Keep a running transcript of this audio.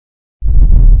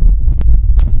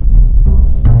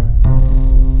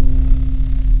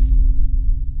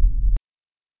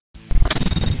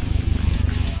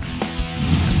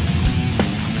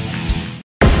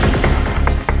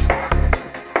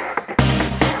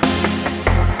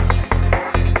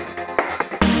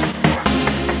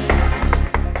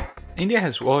India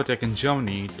has overtaken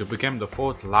Germany to become the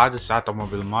fourth largest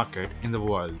automobile market in the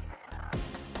world.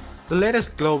 The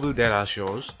latest global data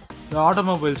shows the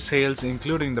automobile sales,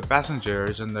 including the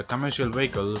passengers and the commercial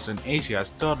vehicles in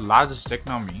Asia's third largest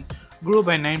economy, grew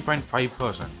by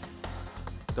 9.5%,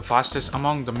 the fastest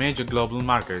among the major global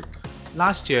markets.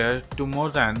 Last year, to more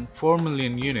than 4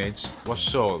 million units was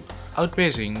sold,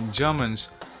 outpacing Germany's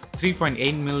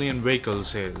 3.8 million vehicle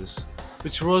sales,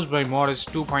 which rose by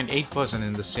modest 2.8%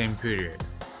 in the same period.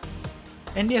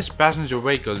 India's passenger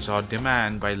vehicles are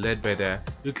led by the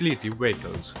utility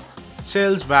vehicles.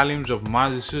 Sales volumes of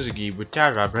Maruti Suzuki,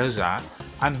 Vitara, Brezza,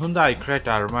 and Hyundai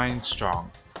Creta remained strong.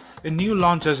 The new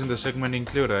launches in the segment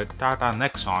included Tata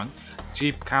Nexon,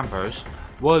 Jeep Campers,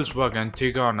 Volkswagen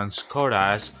Tiguan, and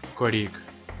Skoda's Kodiaq.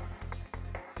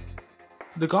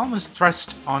 The government's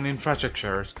thrust on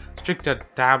infrastructures, stricter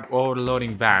tab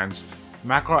overloading bans,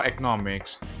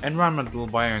 macroeconomics, environmental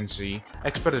buoyancy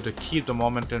expected to keep the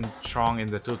momentum strong in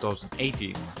the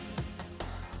 2018.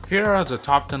 Here are the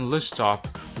top 10 lists of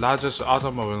largest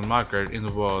automobile market in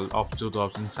the world of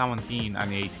 2017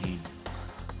 and 18.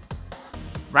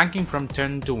 Ranking from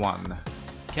 10 to 1.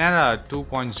 Canada at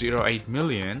 2.08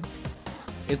 million,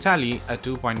 Italy at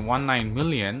 2.19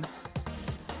 million,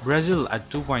 Brazil at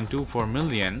 2.24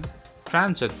 million,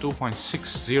 France at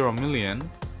 2.60 million,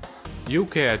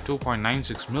 UK at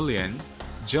 2.96 million,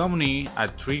 Germany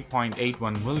at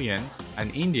 3.81 million,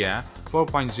 and India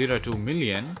 4.02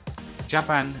 million,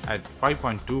 Japan at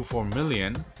 5.24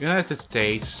 million, United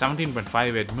States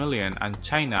 17.58 million, and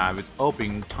China with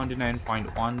whopping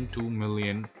 29.12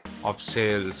 million of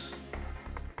sales.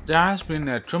 There has been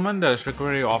a tremendous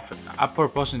recovery of upper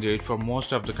percentage for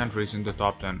most of the countries in the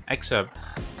top 10 except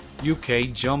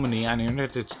UK, Germany, and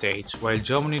United States, while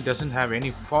Germany doesn't have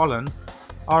any fallen,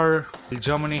 or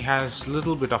Germany has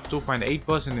little bit of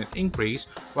 2.8% increase,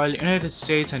 while United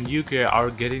States and UK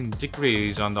are getting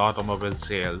decrease on the automobile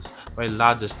sales by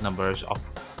largest numbers of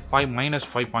minus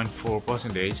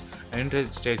 5.4%, and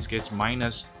United States gets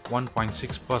minus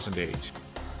 1.6%.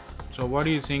 So what do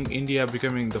you think India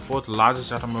becoming the fourth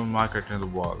largest automobile market in the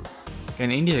world?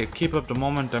 Can India keep up the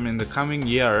momentum in the coming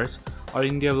years, or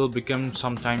India will become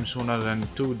sometime sooner than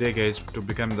 2 decades to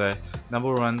become the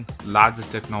number one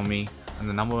largest economy and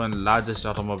the number one largest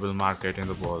automobile market in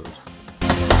the world?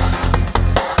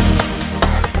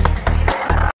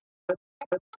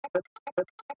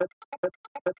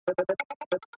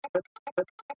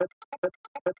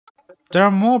 There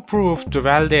are more proof to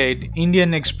validate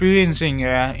Indian experiencing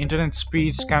internet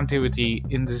speeds connectivity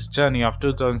in this journey of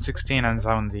 2016 and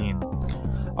 17.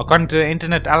 According to the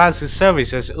Internet Analysis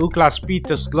Services Ookla Speed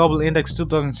Test Global Index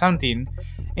 2017,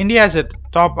 India is at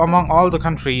top among all the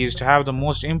countries to have the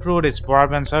most improved its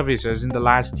broadband services in the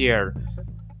last year.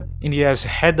 India is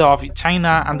ahead of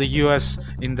China and the US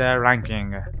in their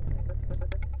ranking.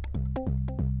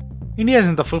 India is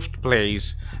in the 5th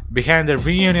place, behind the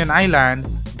Reunion Island,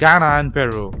 Ghana, and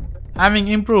Peru, having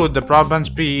improved the broadband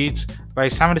speeds by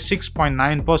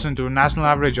 76.9% to a national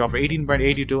average of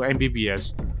 18.82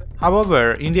 Mbps.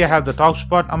 However, India has the top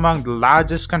spot among the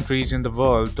largest countries in the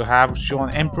world to have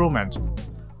shown improvement,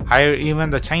 higher even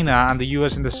than China and the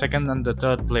US in the 2nd and the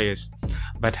 3rd place.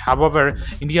 But however,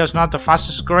 India is not the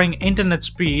fastest growing internet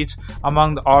speeds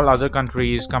among all other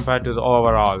countries compared to the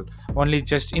overall, only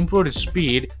just improved its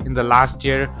speed in the last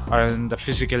year or in the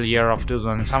fiscal year of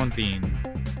 2017.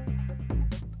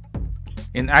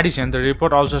 In addition, the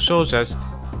report also shows us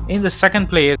in the 2nd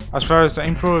place as far as the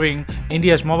improving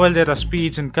India's mobile data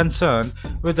speeds is concerned,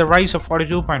 with the rise of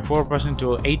 42.4%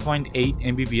 to 8.8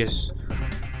 Mbps.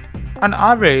 On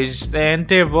average, the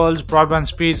entire world's broadband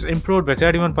speeds improved by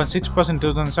 31.6% in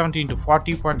 2017 to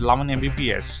 40.11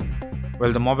 Mbps,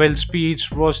 while the mobile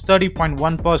speeds rose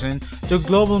 30.1% to a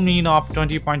global mean of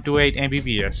 20.28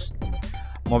 Mbps.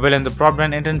 Mobile and the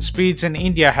broadband internet speeds in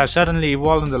India have certainly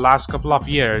evolved in the last couple of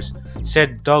years,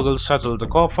 said Dougal Suttle, the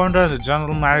co-founder and the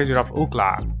general manager of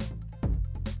Ookla.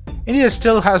 India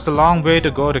still has a long way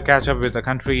to go to catch up with the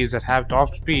countries that have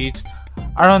top speeds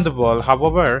around the world.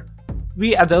 However,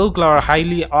 we at the Ookla are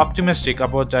highly optimistic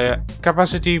about the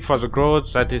capacity for the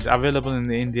growth that is available in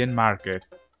the Indian market.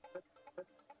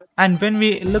 And when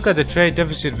we look at the trade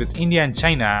deficit with India and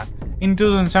China, in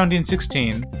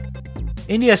 2017-16,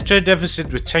 India's trade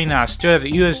deficit with China stood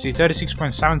at USD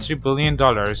 $36.73 billion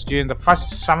during the first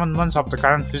 7 months of the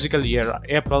current fiscal year,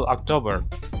 April-October,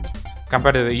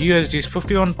 compared to the USD's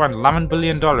 $51.11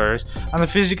 billion on the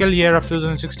fiscal year of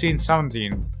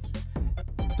 2016-17.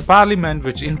 The Parliament,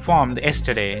 which informed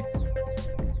yesterday,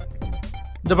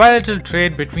 the bilateral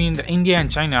trade between India and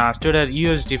China stood at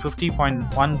USD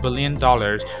 $50.1 billion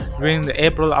during the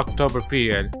April-October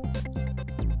period.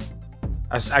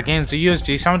 as against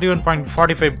USD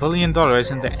 $71.45 billion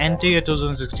in the entire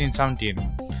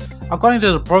 2016-17. According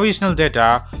to the provisional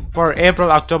data for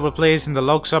April-October placed in the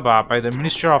Lok Sabha by the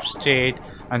Minister of State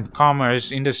and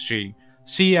Commerce Industry,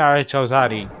 C.R.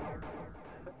 Chowdhury.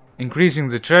 Increasing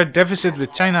the trade deficit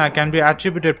with China can be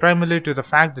attributed primarily to the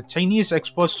fact that Chinese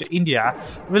exports to India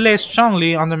rely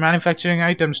strongly on the manufacturing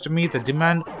items to meet the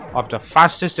demand of the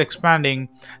fastest expanding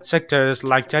sectors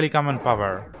like telecom and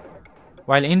power.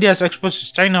 While India's exports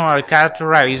to China are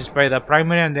characterized by the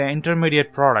primary and the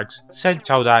intermediate products, said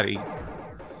Chowdhury.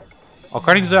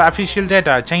 According to the official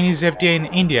data, Chinese FDI in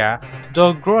India,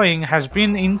 though growing, has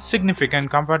been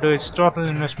insignificant compared to its total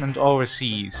investment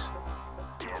overseas.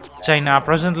 China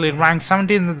presently ranks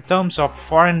 17th in the terms of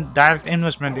foreign direct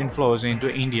investment inflows into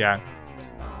India.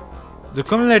 The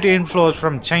cumulative inflows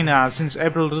from China since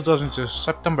April 2000 to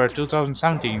September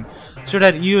 2017 stood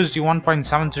at USD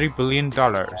 $1.73 billion.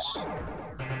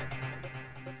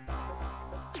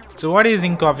 So what do you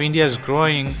think of India's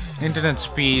growing internet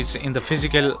speeds in the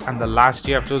physical and the last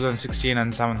year of 2016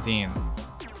 and 17?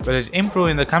 Will it improve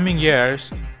in the coming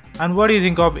years? And what do you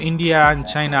think of India and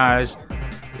China's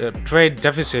trade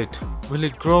deficit? Will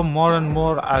it grow more and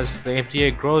more as the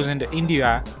FTA grows into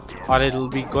India, or it will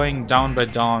be going down by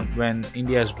down when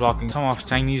India is blocking some of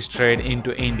Chinese trade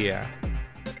into India?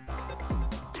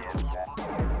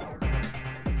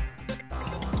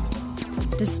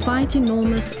 Despite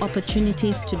enormous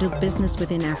opportunities to do business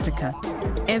within Africa,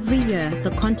 every year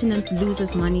the continent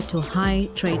loses money to high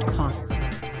trade costs.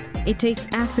 It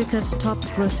takes Africa's top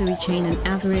grocery chain an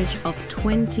average of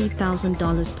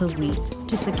 $20,000 per week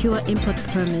to secure import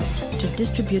permits to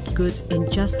distribute goods in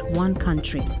just one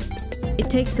country. It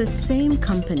takes the same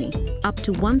company up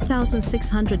to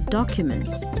 1,600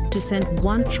 documents to send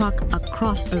one truck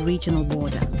across a regional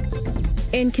border.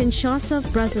 In Kinshasa,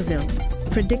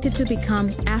 Brazzaville, predicted to become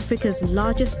Africa's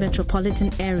largest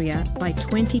metropolitan area by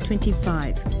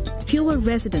 2025, fewer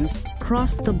residents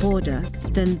cross the border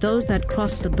than those that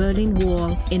crossed the Berlin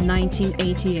Wall in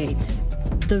 1988.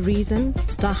 The reason?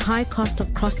 The high cost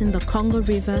of crossing the Congo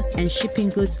River and shipping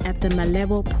goods at the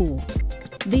Malebo Pool.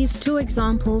 These two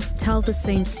examples tell the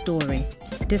same story.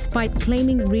 Despite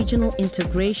claiming regional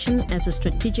integration as a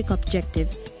strategic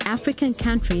objective, African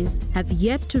countries have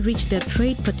yet to reach their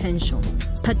trade potential,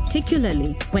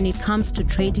 particularly when it comes to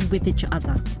trading with each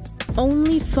other.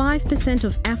 Only 5%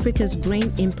 of Africa's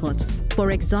grain imports,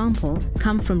 for example,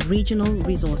 come from regional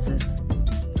resources.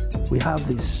 We have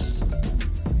this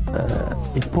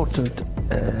important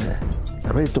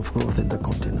rate of growth in the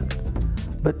continent.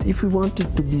 But if we want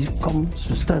it to become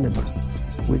sustainable,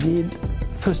 we need,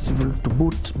 first of all, to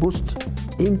boost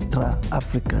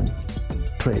intra-African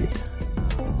trade.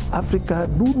 Africa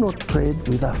do not trade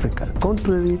with Africa,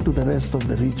 contrary to the rest of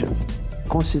the region.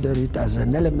 Consider it as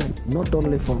an element not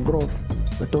only for growth,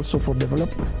 but also for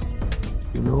development.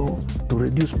 You know, to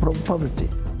reduce poverty,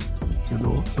 you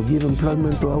know, to give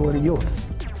employment to our youth.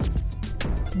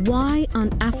 Why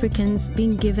aren't Africans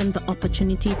being given the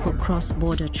opportunity for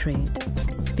cross-border trade?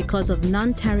 Because of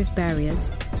non-tariff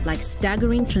barriers like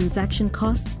staggering transaction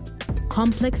costs,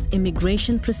 complex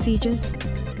immigration procedures,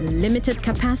 limited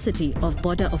capacity of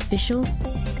border officials,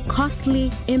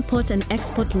 costly import and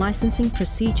export licensing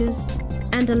procedures,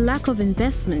 and a lack of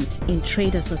investment in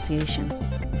trade associations.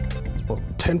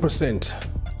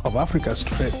 10% of Africa's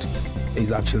trade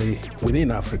is actually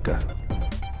within Africa.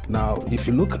 Now, if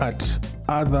you look at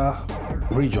other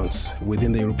regions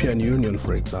within the European Union,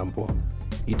 for example,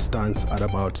 it stands at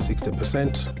about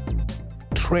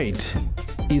 60%. Trade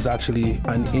is actually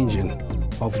an engine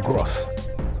of growth.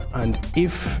 And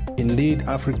if indeed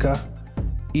Africa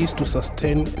is to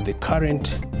sustain the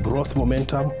current growth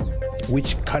momentum,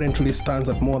 which currently stands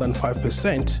at more than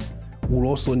 5%, we'll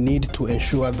also need to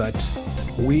ensure that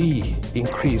we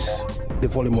increase the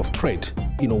volume of trade,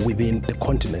 within the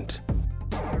continent.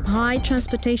 High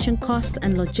transportation costs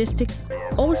and logistics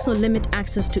also limit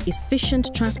access to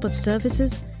efficient transport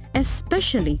services,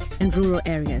 especially in rural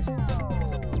areas.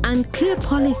 Unclear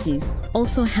policies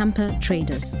also hamper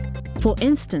traders. For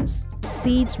instance,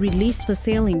 seeds released for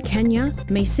sale in Kenya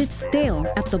may sit stale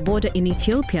at the border in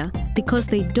Ethiopia because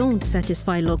they don't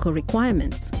satisfy local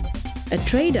requirements. A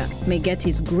trader may get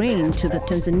his grain to the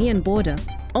Tanzanian border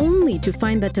only to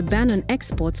find that a ban on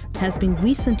exports has been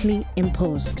recently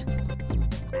imposed.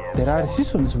 There are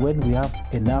seasons when we have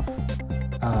enough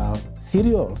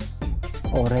cereals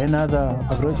or another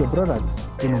agricultural products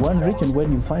in one region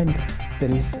when you find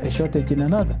there is a shortage in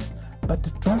another. But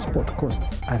the transport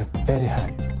costs are very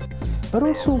high. But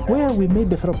also where we may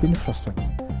develop infrastructure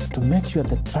to make sure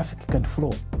that traffic can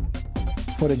flow.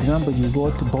 For example, you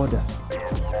go to borders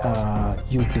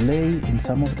You delay in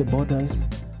some of the borders,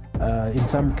 in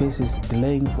some cases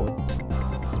delaying for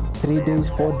 3 days,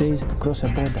 4 days to cross a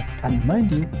border. And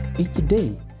mind you, each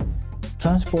day,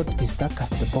 transport is stuck at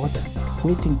the border,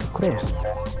 waiting to cross.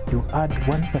 You add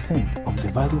 1% of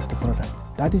the value of the product.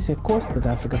 That is a cost that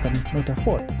Africa cannot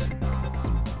afford.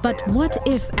 But what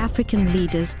if African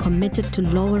leaders committed to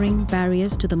lowering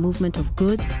barriers to the movement of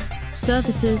goods,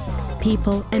 services,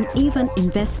 people, and even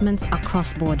investments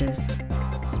across borders?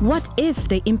 What if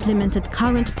they implemented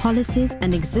current policies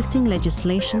and existing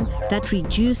legislation that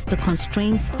reduce the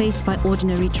constraints faced by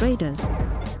ordinary traders?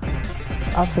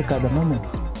 Africa at the moment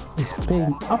is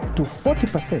paying up to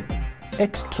 40%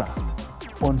 extra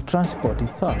on transport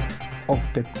itself of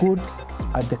the goods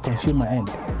at the consumer end.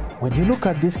 When you look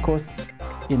at these costs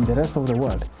in the rest of the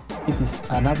world, it is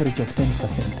an average of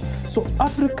 10%. So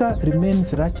Africa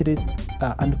remains ratcheted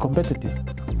and competitive,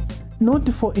 not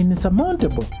for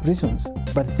insurmountable reasons,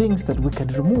 but things that we can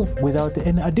remove without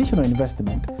any additional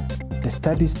investment. The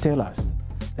studies tell us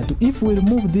that if we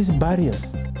remove these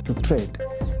barriers to trade,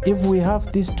 if we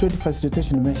have these trade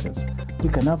facilitation measures, we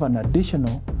can have an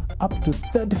additional up to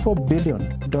 $34 billion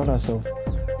of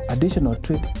additional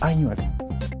trade annually.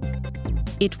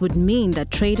 It would mean that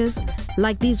traders,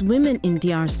 like these women in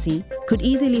DRC, could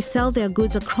easily sell their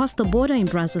goods across the border in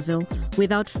Brazzaville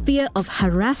without fear of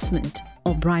harassment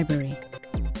or bribery.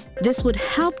 This would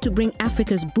help to bring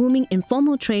Africa's booming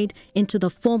informal trade into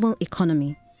the formal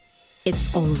economy.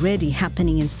 It's already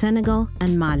happening in Senegal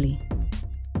and Mali.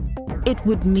 It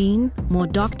would mean more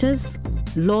doctors,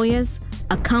 lawyers,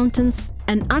 accountants,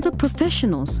 and other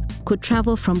professionals could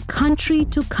travel from country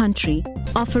to country,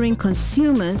 offering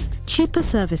consumers cheaper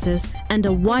services and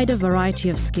a wider variety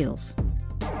of skills.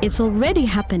 It's already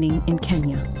happening in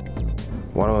Kenya.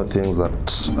 One of the things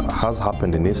that has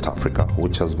happened in East Africa,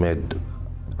 which has made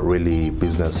really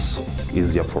business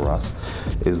easier for us,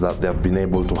 is that they have been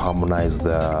able to harmonize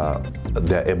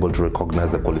they're able to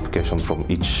recognize the qualifications from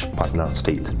each partner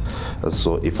state.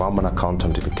 So if I'm an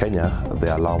accountant in Kenya, they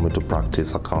allow me to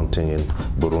practice accounting in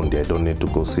Burundi. I don't need to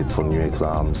go sit for new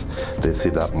exams. They see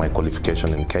that my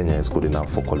qualification in Kenya is good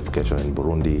enough for qualification in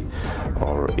Burundi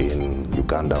or in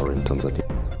Uganda or in Tanzania.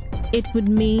 It would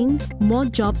mean more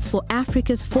jobs for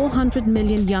Africa's 400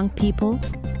 million young people,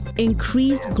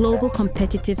 increased global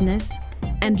competitiveness,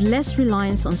 and less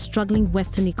reliance on struggling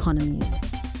Western economies.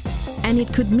 And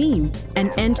it could mean an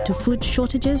end to food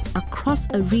shortages across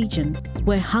a region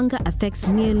where hunger affects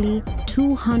nearly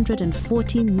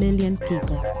 240 million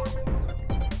people.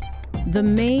 The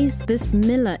maize this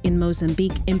miller in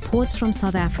Mozambique imports from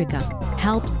South Africa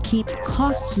helps keep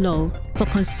costs low for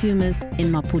consumers in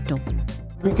Maputo.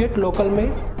 We get local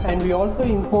maize and we also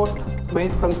import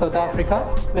maize from South Africa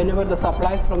whenever the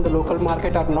supplies from the local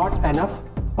market are not enough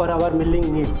for our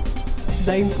milling needs.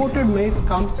 The imported maize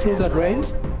comes through the rail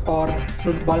or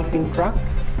through bulk in trucks.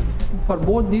 For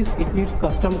both these, it needs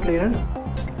custom clearance.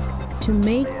 To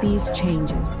make these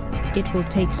changes, it will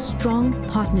take strong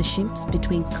partnerships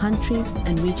between countries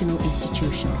and regional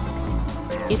institutions.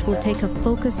 It will take a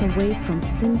focus away from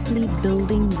simply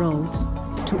building roads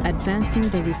to advancing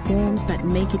the reforms that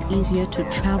make it easier to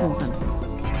travel them.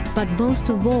 But most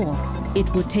of all, it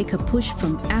will take a push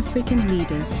from African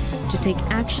leaders to take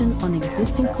action on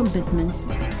existing commitments,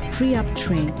 free up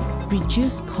trade,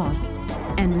 reduce costs,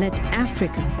 and let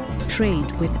Africa trade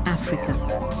with Africa.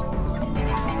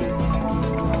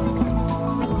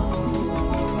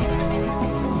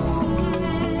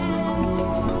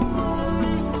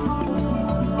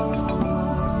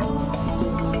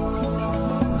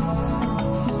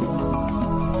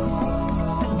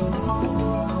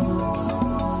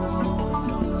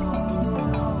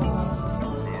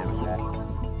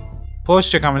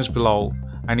 Post your comments below,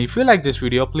 and if you like this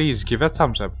video, please give it a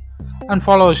thumbs up and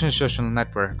follow us on social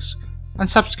networks and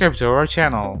subscribe to our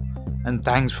channel. And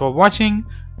thanks for watching.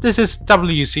 This is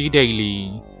WC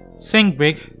Daily. Think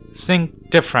big, think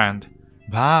different.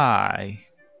 Bye.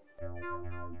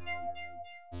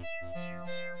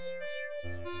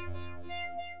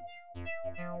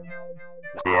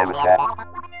 Yeah,